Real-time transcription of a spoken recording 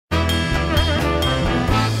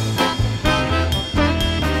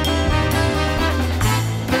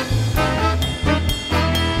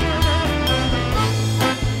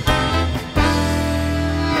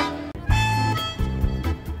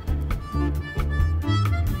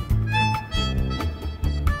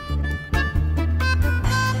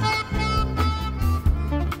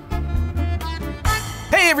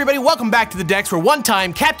everybody, welcome back to the Dex, where one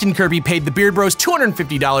time Captain Kirby paid the Beard Bros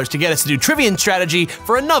 $250 to get us to do trivia and strategy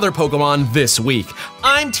for another Pokemon this week.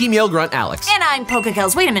 I'm Team Yell Grunt Alex. And I'm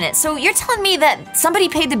Pokekels. Wait a minute, so you're telling me that somebody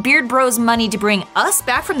paid the Beard Bros money to bring us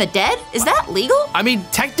back from the dead? Is that legal? I mean,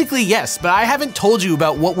 technically yes, but I haven't told you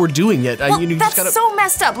about what we're doing yet. Well, that's so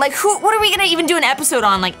messed up. Like, what are we gonna even do an episode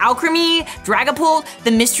on? Like alchemy, Dragapult,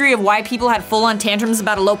 the mystery of why people had full-on tantrums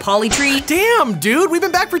about a low poly tree? Damn, dude, we've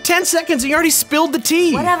been back for 10 seconds and you already spilled the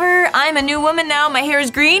tea. Whatever, I'm a new woman now, my hair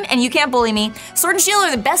is green, and you can't bully me. Sword and Shield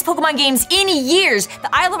are the best Pokemon games in years. The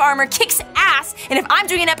Isle of Armor kicks ass, and if I'm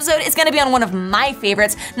doing an episode, it's gonna be on one of my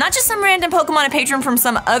favorites, not just some random Pokemon and Patreon from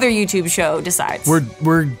some other YouTube show decides.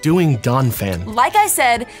 We're doing Donphan. Like I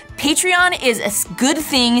said, Patreon is a good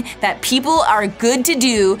thing that people are good to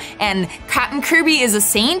do, and Captain Kirby is a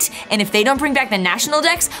saint, and if they don't bring back the National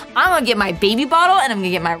Dex, I'm gonna get my baby bottle, and I'm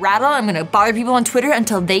gonna get my rattle, and I'm gonna bother people on Twitter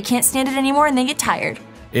until they can't stand it anymore and they get tired.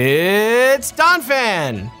 It's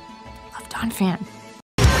Donphan. Love Donphan.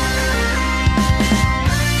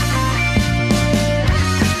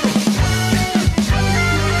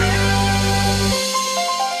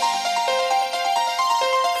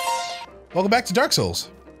 Welcome back to Dark Souls.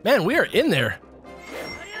 Man, we are in there.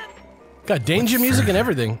 Got danger music and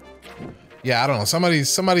everything. Yeah, I don't know.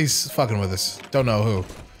 Somebody's fucking with us. Don't know who.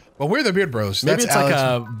 But we're the Beard Bros. Maybe That's it's Alex.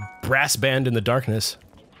 like a brass band in the darkness.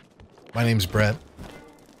 My name's Brett.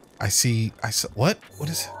 I see, what? What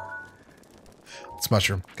is it? It's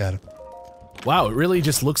mushroom. Got it. Wow, it really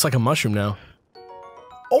just looks like a mushroom now.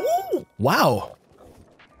 Oh! Wow.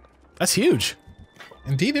 That's huge.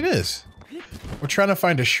 Indeed it is. We're trying to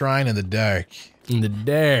find a shrine in the dark. In the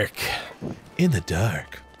dark. In the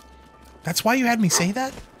dark. That's why you had me say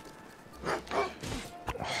that? Oh,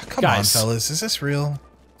 come on, fellas. Is this real?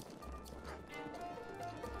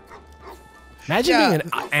 Imagine being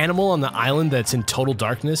an animal on the island that's in total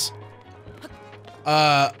darkness.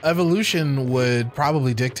 Evolution would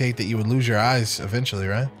probably dictate that you would lose your eyes eventually,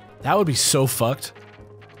 right? That would be so fucked.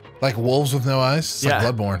 Like wolves with no eyes? It's like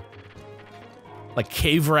Bloodborne. Like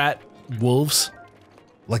cave rat wolves.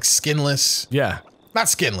 Like skinless. Yeah. Not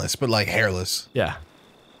skinless, but like hairless. Yeah.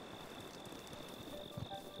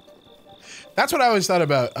 That's what I always thought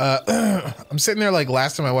about. I'm sitting there like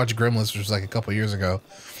last time I watched Gremlin, which was like a couple years ago.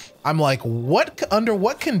 I'm like, under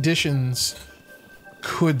what conditions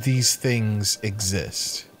could these things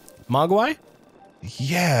exist? MogWHY?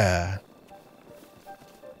 Yeah.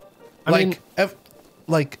 I mean,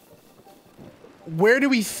 like, where do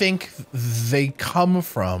we think they come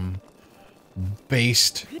from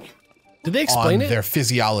based did they explain on their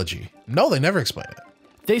physiology? No, they never explain it.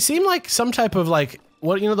 They seem like some type of like,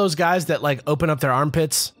 what, you know those guys that like open up their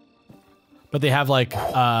armpits, but they have like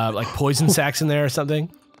poison sacs in there or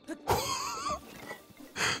something?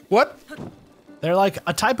 What? They're like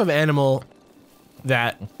a type of animal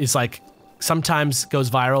that is like sometimes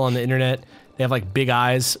goes viral on the internet. They have like big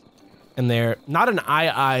eyes, and they're not an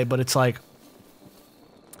eye, but it's like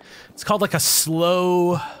it's called like a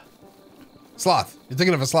slow sloth. You're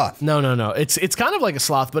thinking of a sloth? No. It's kind of like a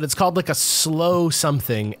sloth, but it's called like a slow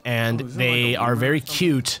something, and they are very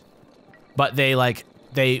cute. But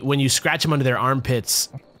they when you scratch them under their armpits,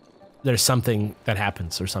 there's something that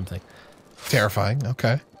happens or something. Terrifying.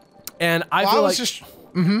 Okay. And I feel like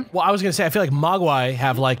well, I was gonna say I feel like MogWHY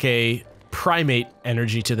have like a primate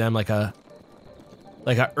energy to them, like a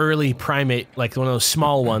early primate, like one of those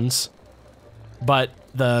small ones. But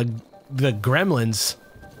the gremlins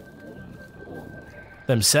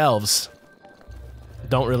themselves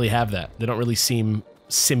don't really have that. They don't really seem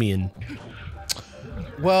simian.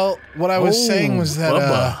 Well, what I was saying was that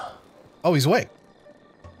oh, he's awake.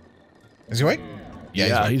 Is he awake?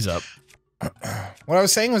 Yeah, he's up. What I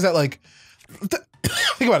was saying was that, like,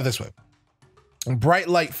 think about it this way. Bright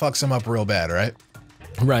light fucks him up real bad, right?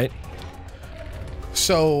 Right.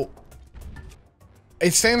 So,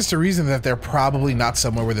 it stands to reason that they're probably not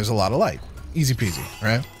somewhere where there's a lot of light. Easy peasy,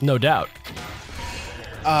 right? No doubt.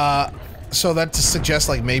 So that to suggest,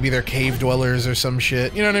 like, maybe they're cave dwellers or some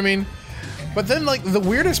shit, you know what I mean? But then, like, the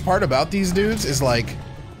weirdest part about these dudes is, like,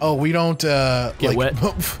 oh, we don't, get like, wet.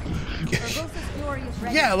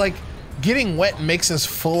 Yeah, like, getting wet makes us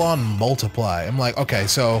full-on multiply. I'm like, okay,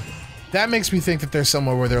 so that makes me think that there's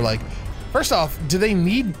somewhere where they're like, first off, do they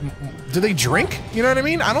drink? You know what I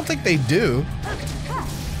mean? I don't think they do.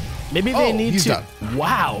 Maybe they need he's to. Done.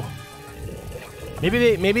 Wow.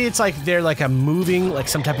 Maybe it's like they're like a moving, like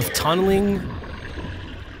some type of tunneling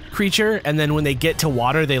creature, and then when they get to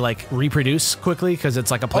water, they like reproduce quickly because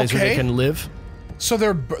it's like a place where they can live. So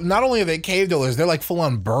they're not only are they cave dwellers, they're like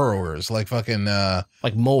full-on burrowers, like fucking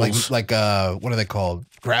like moles, like what are they called?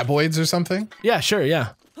 Graboids or something? Yeah, sure, yeah.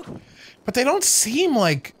 But they don't seem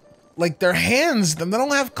like their hands, they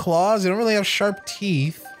don't have claws, they don't really have sharp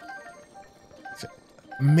teeth.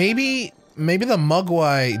 Maybe the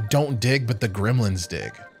MogWHY don't dig, but the gremlins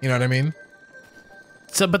dig. You know what I mean?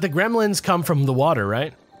 So, but the gremlins come from the water,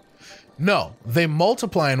 right? No, they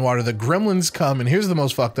multiply in water. The gremlins come, and here's the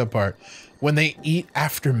most fucked up part, when they eat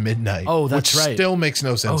after midnight. Oh, that's which right. Still makes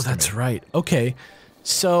no sense. Oh, that's right. Okay.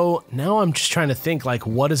 So now I'm just trying to think, like,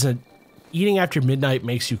 what is eating after midnight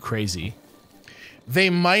makes you crazy? They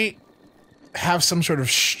might have some sort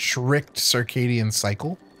of strict circadian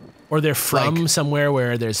cycle. Or they're from somewhere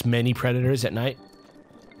where there's many predators at night?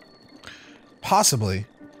 Possibly.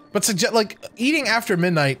 But like, eating after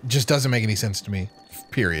midnight just doesn't make any sense to me,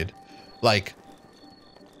 period. Like,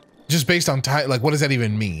 just based on time, like, what does that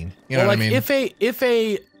even mean? You know what I mean? If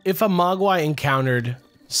a MogWHY encountered,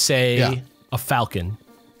 say, a falcon.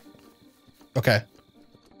 Okay.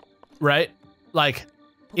 Right? Like,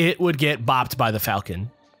 it would get bopped by the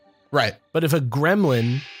falcon. Right. But if a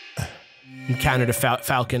gremlin encountered a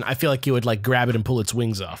falcon, I feel like you would, like, grab it and pull its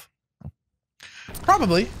wings off.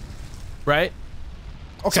 Probably. Right?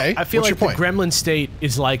 Okay. So I feel like the gremlin state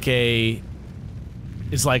is like a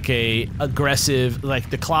aggressive, like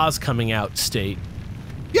the claws coming out state.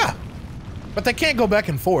 Yeah. But they can't go back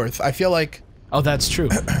and forth. I feel like... Oh, that's true.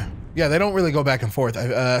 Yeah, they don't really go back and forth.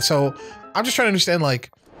 So I'm just trying to understand,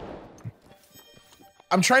 like...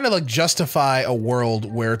 I'm trying to, like, justify a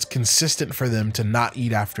world where it's consistent for them to not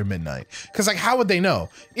eat after midnight. Because, like, how would they know?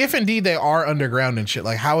 If indeed they are underground and shit,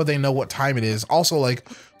 like, how would they know what time it is? Also, like,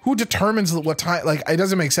 who determines what time? Like, it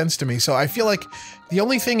doesn't make sense to me. So I feel like the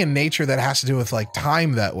only thing in nature that has to do with, like,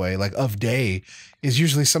 time that way, like, of day, is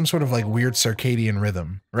usually some sort of, like, weird circadian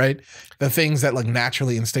rhythm, right? The things that, like,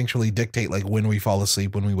 naturally, instinctually dictate, like, when we fall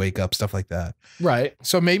asleep, when we wake up, stuff like that. Right.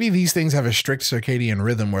 So maybe these things have a strict circadian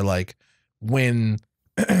rhythm where, like, when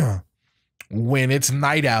it's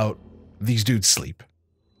night out, these dudes sleep,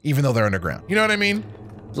 even though they're underground. You know what I mean?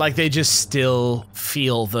 Like they just still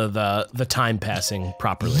feel the time passing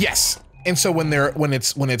properly. Yes. And so when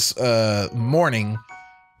it's morning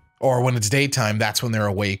or when it's daytime, that's when they're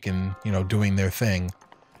awake and, you know, doing their thing.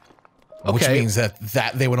 Okay. Which means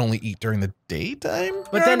that they would only eat during the daytime.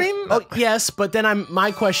 But then, yes, but then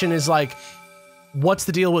my question is, like, what's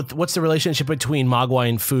the relationship between MogWHY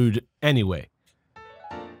and food anyway?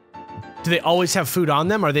 Do they always have food on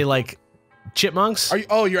them? Are they like chipmunks?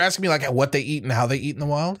 You're asking me like what they eat and how they eat in the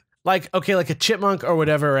wild? Like, okay, like a chipmunk or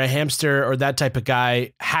whatever, or a hamster or that type of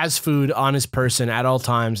guy has food on his person at all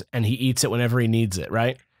times and he eats it whenever he needs it,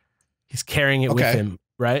 right? He's carrying it with him,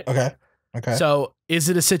 right? Okay. Okay. So is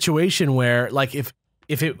it a situation where, like, if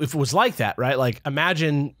it was like that, right? Like,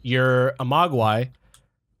 imagine you're a MogWHY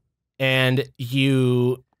and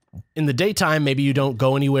you, in the daytime, maybe you don't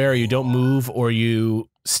go anywhere or you don't move or you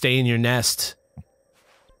stay in your nest.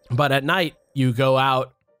 But at night, you go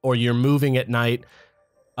out or you're moving at night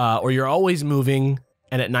or you're always moving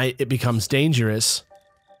and at night it becomes dangerous.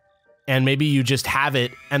 And maybe you just have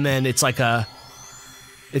it and then it's like a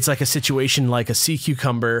situation like a sea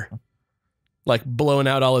cucumber, like blowing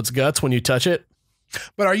out all its guts when you touch it.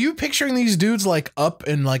 But are you picturing these dudes like up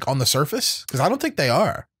and like on the surface? Because I don't think they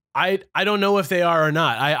are. I don't know if they are or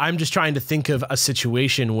not. I'm just trying to think of a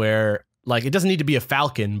situation where, like, it doesn't need to be a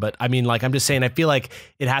falcon, but I mean, like, I'm just saying, I feel like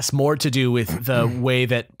it has more to do with the way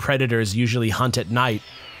that predators usually hunt at night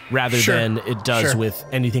rather than it does with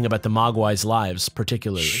anything about the MogWHY's lives,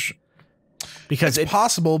 particularly. Because it's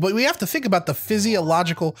possible, but we have to think about the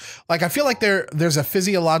physiological, like, I feel like there's a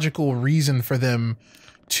physiological reason for them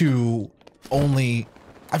to only,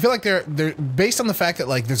 I feel like they're based on the fact that,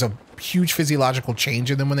 like, there's a huge physiological change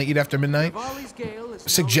in them when they eat after midnight,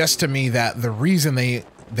 suggests to me that the reason they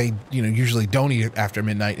you know usually don't eat after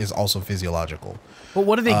midnight is also physiological. Well,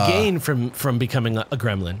 what do they gain from becoming a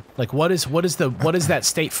gremlin? Like, what is that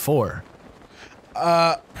state for?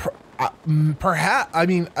 Perhaps, I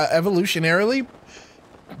mean, evolutionarily,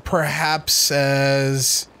 perhaps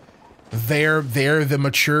as they're the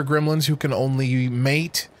mature gremlins who can only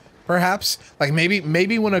mate. Perhaps, like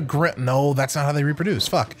maybe when a no, that's not how they reproduce.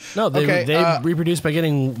 Fuck. No, they reproduce by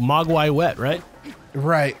getting MogWHY wet, right?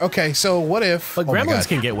 Right. Okay. So what if? But gremlins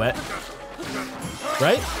can get wet,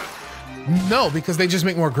 right? No, because they just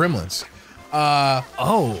make more gremlins.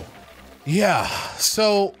 Oh. Yeah.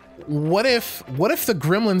 So what if the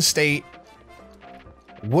gremlin state?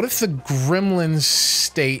 What if the gremlin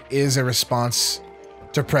state is a response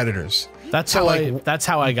to predators? That's how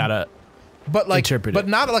I gotta. But like, but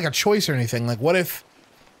not like a choice or anything. Like, what if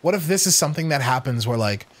this is something that happens where,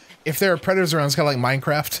 like, if there are predators around, it's kind of like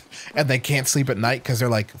Minecraft, and they can't sleep at night because they're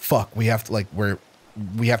like, fuck, we have to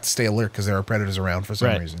stay alert because there are predators around for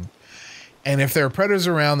some reason. And if there are predators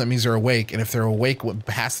around, that means they're awake. And if they're awake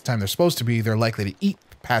past the time they're supposed to be, they're likely to eat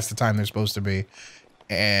past the time they're supposed to be.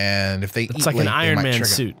 And if they eat it's like late, an Iron Man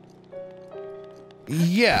suit.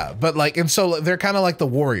 Yeah, but like, and so they're kind of like the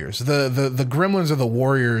warriors. The gremlins are the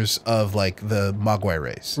warriors of like the MogWHY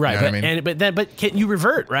race. Right, you know what I mean? But can you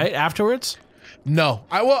revert right afterwards? No,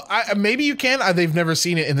 maybe you can. They've never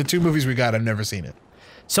seen it in the 2 movies we got. I've never seen it.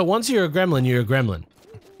 So once you're a gremlin, you're a gremlin.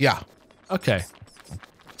 Yeah. Okay.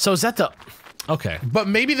 So is that the? Okay. But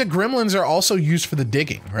maybe the gremlins are also used for the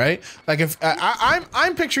digging, right? Like if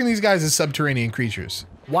I'm picturing these guys as subterranean creatures.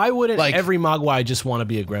 Why wouldn't like, every MogWHY just want to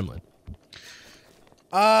be a gremlin?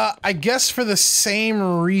 I guess for the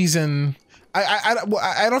same reason.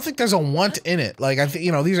 I don't think there's a want in it. Like I think,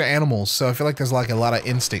 you know, these are animals, so I feel like there's like a lot of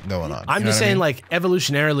instinct going on. I'm just saying, like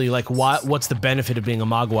evolutionarily, like what's the benefit of being a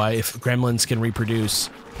MogWHY if gremlins can reproduce,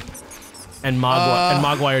 and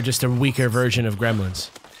MogWHY are just a weaker version of gremlins?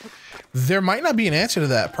 There might not be an answer to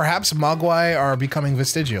that. Perhaps MogWHY are becoming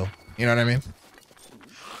vestigial. You know what I mean?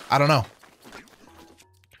 I don't know.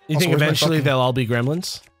 You think eventually they'll all be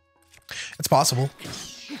gremlins? It's possible.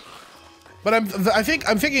 But I'm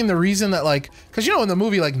thinking the reason that, like, because you know in the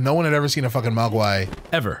movie, like, no one had ever seen a fucking MogWHY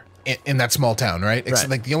ever in that small town, right? Except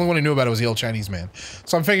like the only one who knew about it was the old Chinese man.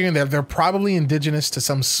 So I'm figuring that they're probably indigenous to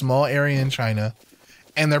some small area in China,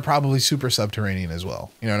 and they're probably super subterranean as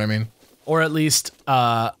well. You know what I mean? Or at least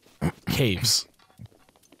caves.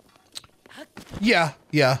 Yeah,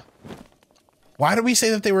 yeah. Why did we say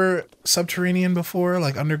that they were subterranean before,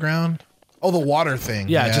 like underground? Oh, the water thing.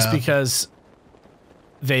 Yeah, just because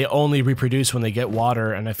they only reproduce when they get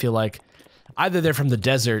water, and I feel like either they're from the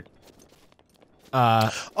desert.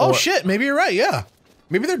 Oh shit! Maybe you're right. Yeah,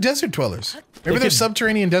 maybe they're desert dwellers. Maybe they're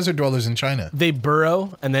subterranean desert dwellers in China. They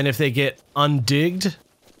burrow, and then if they get undigged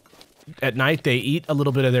at night, they eat a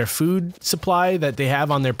little bit of their food supply that they have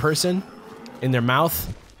on their person, in their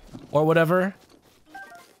mouth, or whatever,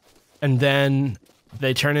 and then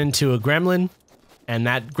they turn into a gremlin. And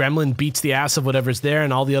that gremlin beats the ass of whatever's there,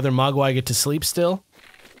 and all the other MogWHY get to sleep still?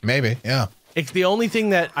 Maybe, yeah. It's the only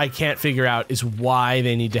thing that I can't figure out is why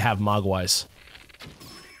they need to have MogWHYs.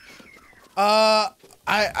 I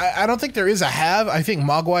don't think there is a have. I think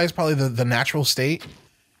MogWHY is probably the natural state,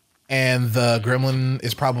 and the gremlin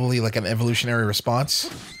is probably like an evolutionary response.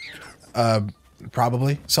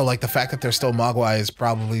 Probably. So like the fact that they're still MogWHY is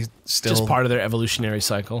probably still just part of their evolutionary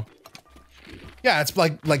cycle. Yeah, it's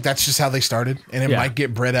like that's just how they started, and it might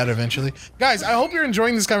get bred out eventually. Guys, I hope you're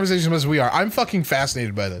enjoying this conversation as much as we are. I'm fucking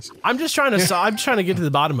fascinated by this. I'm just trying to I'm trying to get to the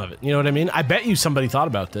bottom of it. You know what I mean? I bet you somebody thought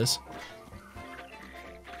about this.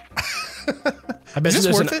 I bet Is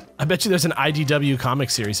this worth it? I bet you there's an IDW comic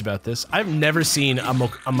series about this. I've never seen a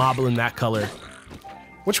moblin that color.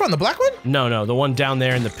 Which one? The black one? No, the one down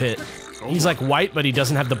there in the pit. He's like white, but he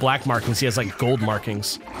doesn't have the black markings. He has like gold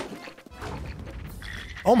markings.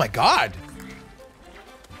 Oh my god.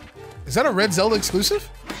 Is that a Red Zelda exclusive?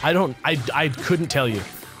 I couldn't tell you.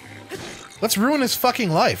 Let's ruin his fucking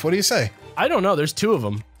life. What do you say? I don't know. There's 2 of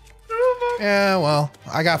them. Yeah, well,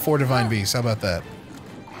 I got 4 Divine Beasts. How about that?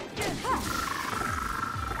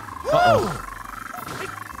 Uh-oh.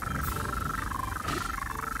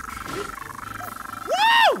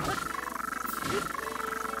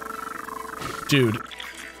 Dude.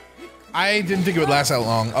 I didn't think it would last that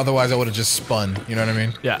long. Otherwise, I would have just spun. You know what I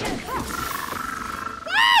mean? Yeah.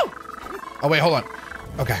 Oh, wait, hold on.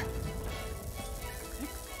 Okay.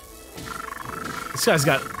 This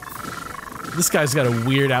guy's got a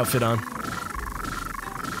weird outfit on.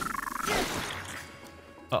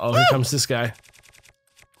 Uh-oh, here comes this guy.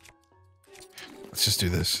 Let's just do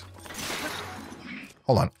this.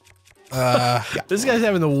 Hold on. Yeah. This guy's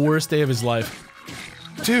having the worst day of his life.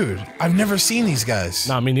 Dude, I've never seen these guys.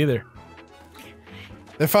 Nah, me neither.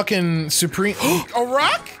 They're fucking supreme. A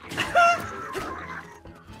rock?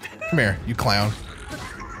 Come here, you clown.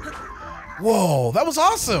 Whoa, that was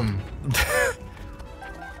awesome.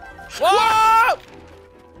 Whoa!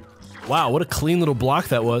 Wow, what a clean little block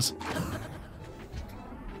that was.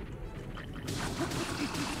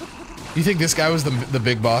 You think this guy was the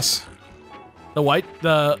big boss? I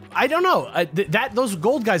don't know. Those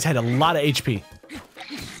gold guys had a lot of HP.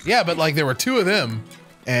 Yeah, but like there were 2 of them,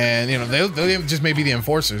 and you know they just may be the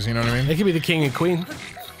enforcers. You know what I mean? They could be the king and queen.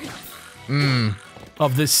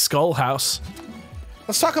 Of this skull house.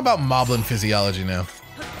 Let's talk about moblin physiology now.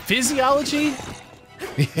 Physiology?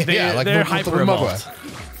 Yeah, like they're hyper evolved.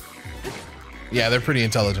 Yeah, they're pretty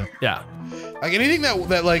intelligent. Yeah. Like anything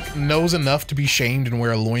that like knows enough to be shamed and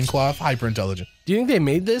wear a loincloth, hyper intelligent. Do you think they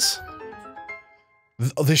made this?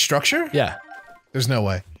 This structure? Yeah. There's no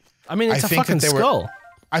way. I mean, it's a fucking skull.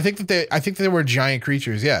 I think that they were giant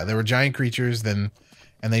creatures. Yeah, they were giant creatures. Then,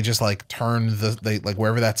 and they just like turned like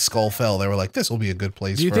wherever that skull fell, they were like, this will be a good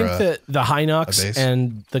place. Do you think that the Hinox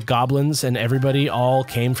and the goblins and everybody all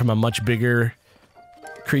came from a much bigger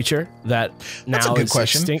creature that now is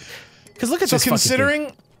extinct? Because look at this.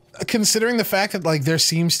 Considering the fact that like there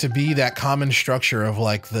seems to be that common structure of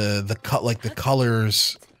like the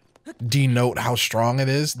colors denote how strong it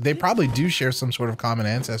is, they probably do share some sort of common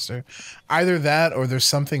ancestor. Either that or there's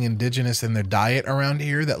something indigenous in their diet around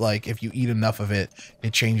here that like if you eat enough of it,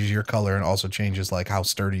 it changes your color and also changes like how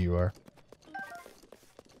sturdy you are.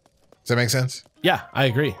 Does that make sense? Yeah, I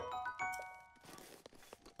agree.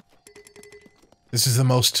 This is the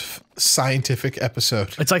most scientific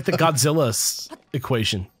episode. It's like the Godzilla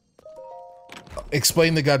equation.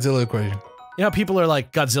 Explain the Godzilla equation. You know, people are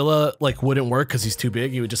like, Godzilla like wouldn't work because he's too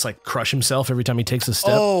big. He would just like crush himself every time he takes a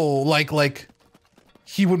step. Oh, like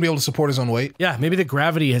he wouldn't be able to support his own weight? Yeah, maybe the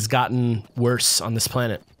gravity has gotten worse on this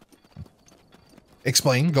planet.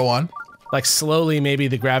 Explain, go on. Like slowly, maybe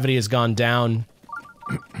the gravity has gone down.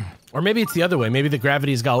 Or maybe it's the other way. Maybe the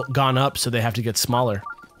gravity has gone up, so they have to get smaller.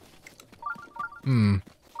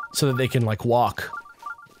 So that they can like walk.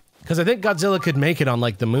 Because I think Godzilla could make it on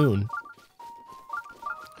like the moon.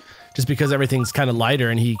 Just because everything's kind of lighter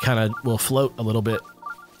and he kind of will float a little bit.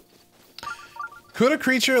 Could a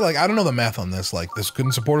creature, like, I don't know the math on this, like, this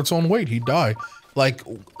couldn't support its own weight, he'd die. Like,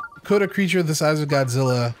 could a creature the size of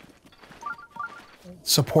Godzilla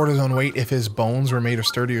support his own weight if his bones were made of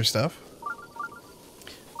sturdier stuff?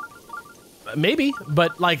 Maybe,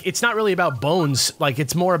 but like, it's not really about bones. Like,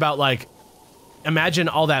 it's more about like, imagine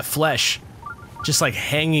all that flesh just like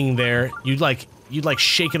hanging there. You'd like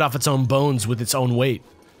shake it off its own bones with its own weight.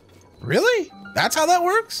 Really? That's how that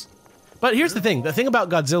works? But here's the thing. The thing about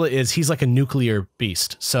Godzilla is he's like a nuclear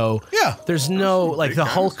beast. So yeah, there's no like the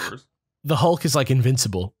Hulk is like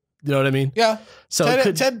invincible. You know what I mean? Yeah. So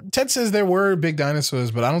Ted says there were big dinosaurs,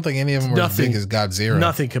 but I don't think any of them were as big as Godzilla.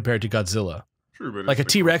 Nothing compared to Godzilla. True, but like a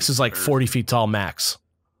T-Rex is like 40 feet tall max.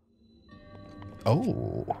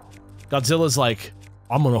 Oh. Godzilla's like,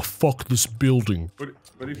 I'm gonna fuck this building. But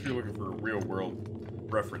if you're looking for a real world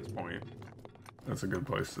reference point, that's a good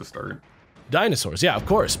place to start. Dinosaurs, yeah, of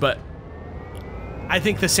course, but I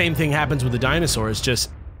think the same thing happens with the dinosaurs, just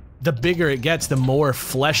the bigger it gets, the more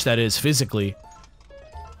flesh that is physically.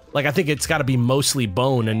 Like, I think it's gotta be mostly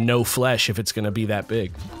bone and no flesh if it's gonna be that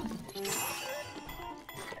big.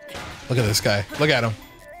 Look at this guy. Look at him.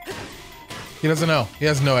 He doesn't know. He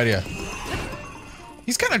has no idea.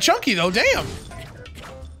 He's kind of chunky though, damn.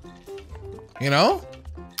 You know?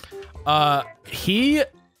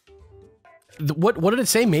 What did it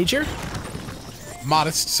say, major?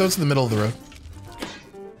 Modest, so it's in the middle of the road.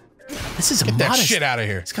 This is Get modest. that shit out of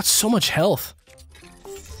here. It's got so much health.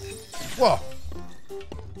 Whoa.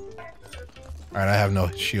 Alright, I have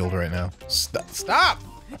no shield right now. Stop!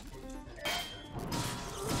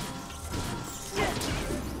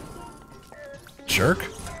 Jerk.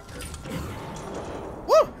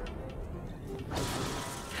 Woo!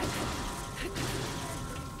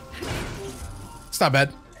 It's not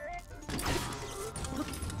bad.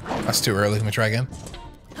 That's too early. Let me try again.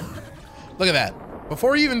 Look at that.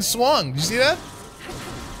 Before he even swung. Did you see that?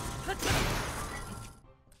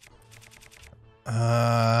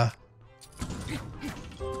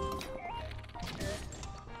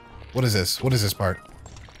 What is this? What is this part?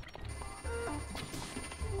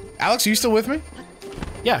 Alex, are you still with me?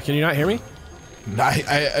 Yeah, can you not hear me?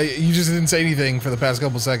 You just didn't say anything for the past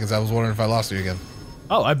couple seconds. I was wondering if I lost you again.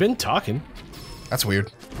 Oh, I've been talking. That's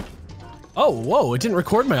weird. Oh, whoa, it didn't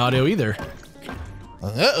record my audio either.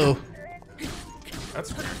 Uh-oh.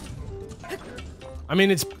 That's weird. I mean,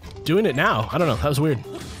 it's doing it now. I don't know, that was weird.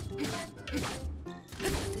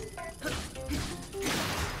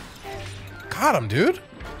 Got him, dude.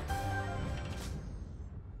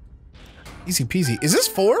 Easy peasy. Is this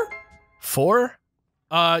 4? 4?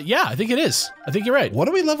 Yeah, I think it is. I think you're right. What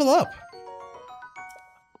do we level up?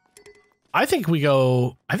 I think we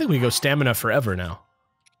go stamina forever now.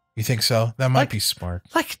 You think so? That might be smart.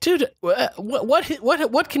 Like, dude,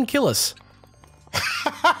 what can kill us?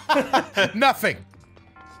 Nothing.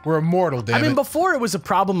 We're immortal, damn it. I mean, before it was a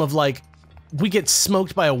problem of like, we get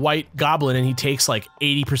smoked by a white goblin and he takes like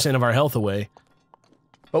 80% of our health away.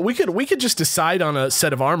 But we could just decide on a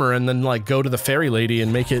set of armor and then like go to the fairy lady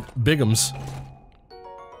and make it bigums.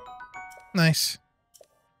 Nice.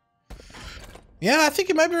 Yeah, I think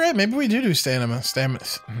you might be right. Maybe we do stamina.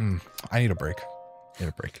 I need a break. I need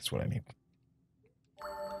a break. It's what I need.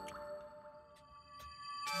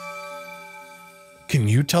 Can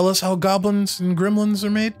you tell us how goblins and gremlins are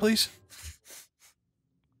made, please?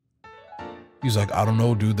 He's like, I don't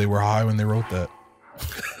know, dude. They were high when they wrote that.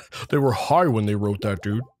 They were high when they wrote that,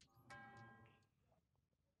 dude.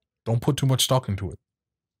 Don't put too much stock into it.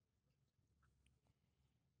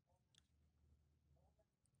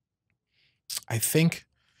 I think...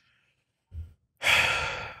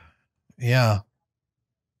 yeah.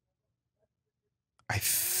 I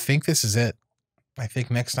think this is it. I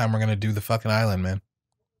think next time we're going to do the fucking island, man.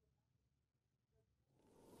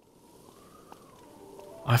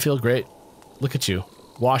 I feel great. Look at you.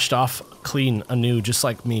 Washed off, clean, anew, just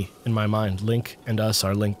like me in my mind. Link and us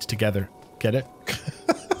are linked together. Get it?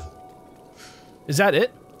 Is that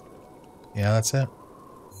it? Yeah, that's it.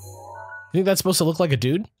 You think that's supposed to look like a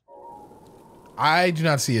dude? I do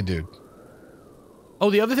not see a dude. Oh,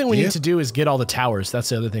 the other thing we need to do is get all the towers. That's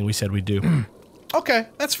the other thing we said we'd do. Okay,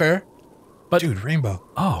 that's fair. But dude, rainbow.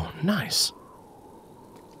 Oh, nice.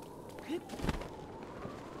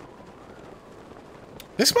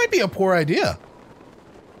 This might be a poor idea.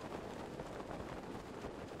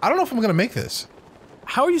 I don't know if I'm gonna make this.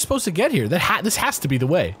 How are you supposed to get here? This has to be the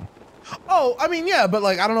way. Oh, I mean, yeah, but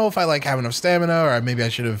like, I don't know if I like have enough stamina, or maybe I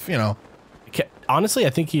should have, you know. Honestly, I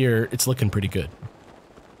think it's looking pretty good.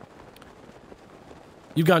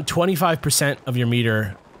 You've gone 25% of your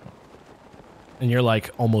meter, and you're like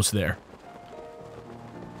almost there.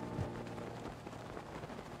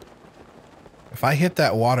 If I hit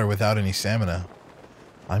that water without any stamina,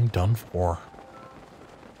 I'm done for.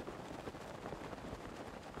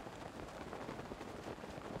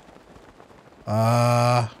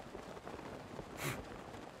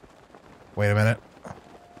 Wait a minute.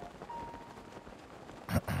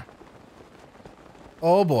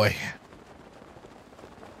 Oh boy.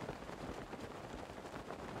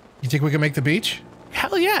 You think we can make the beach?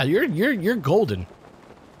 Hell yeah, you're golden.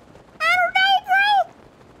 I don't know,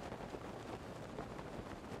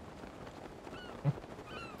 bro.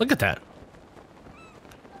 Look at that.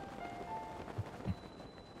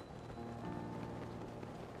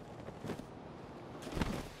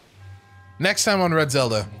 Next time on Red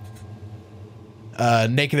Zelda.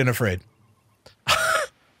 Naked and Afraid.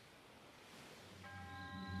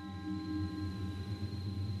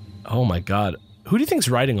 Oh my god. Who do you think's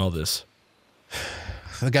writing all this?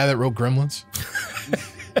 The guy that wrote Gremlins.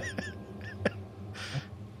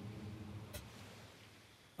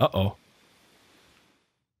 Uh-oh.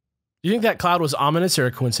 You think that cloud was ominous or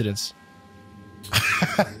a coincidence?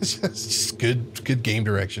 Just good game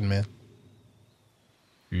direction, man.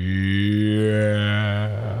 Yeah.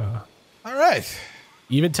 All right.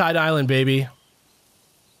 Eventide Island, baby.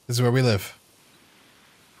 This is where we live.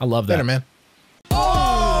 I love that. Better, man.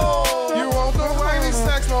 Oh! You won't go waggity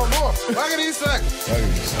sex no more. Waggity sex.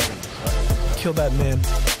 Kill that man.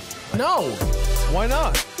 No. Why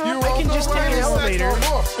not? You I can just take an elevator. No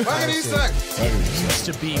more. Waggity sex. Used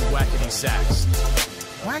to be wackety sax.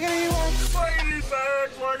 Waggity Waggity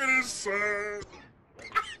sex. Waggity sex.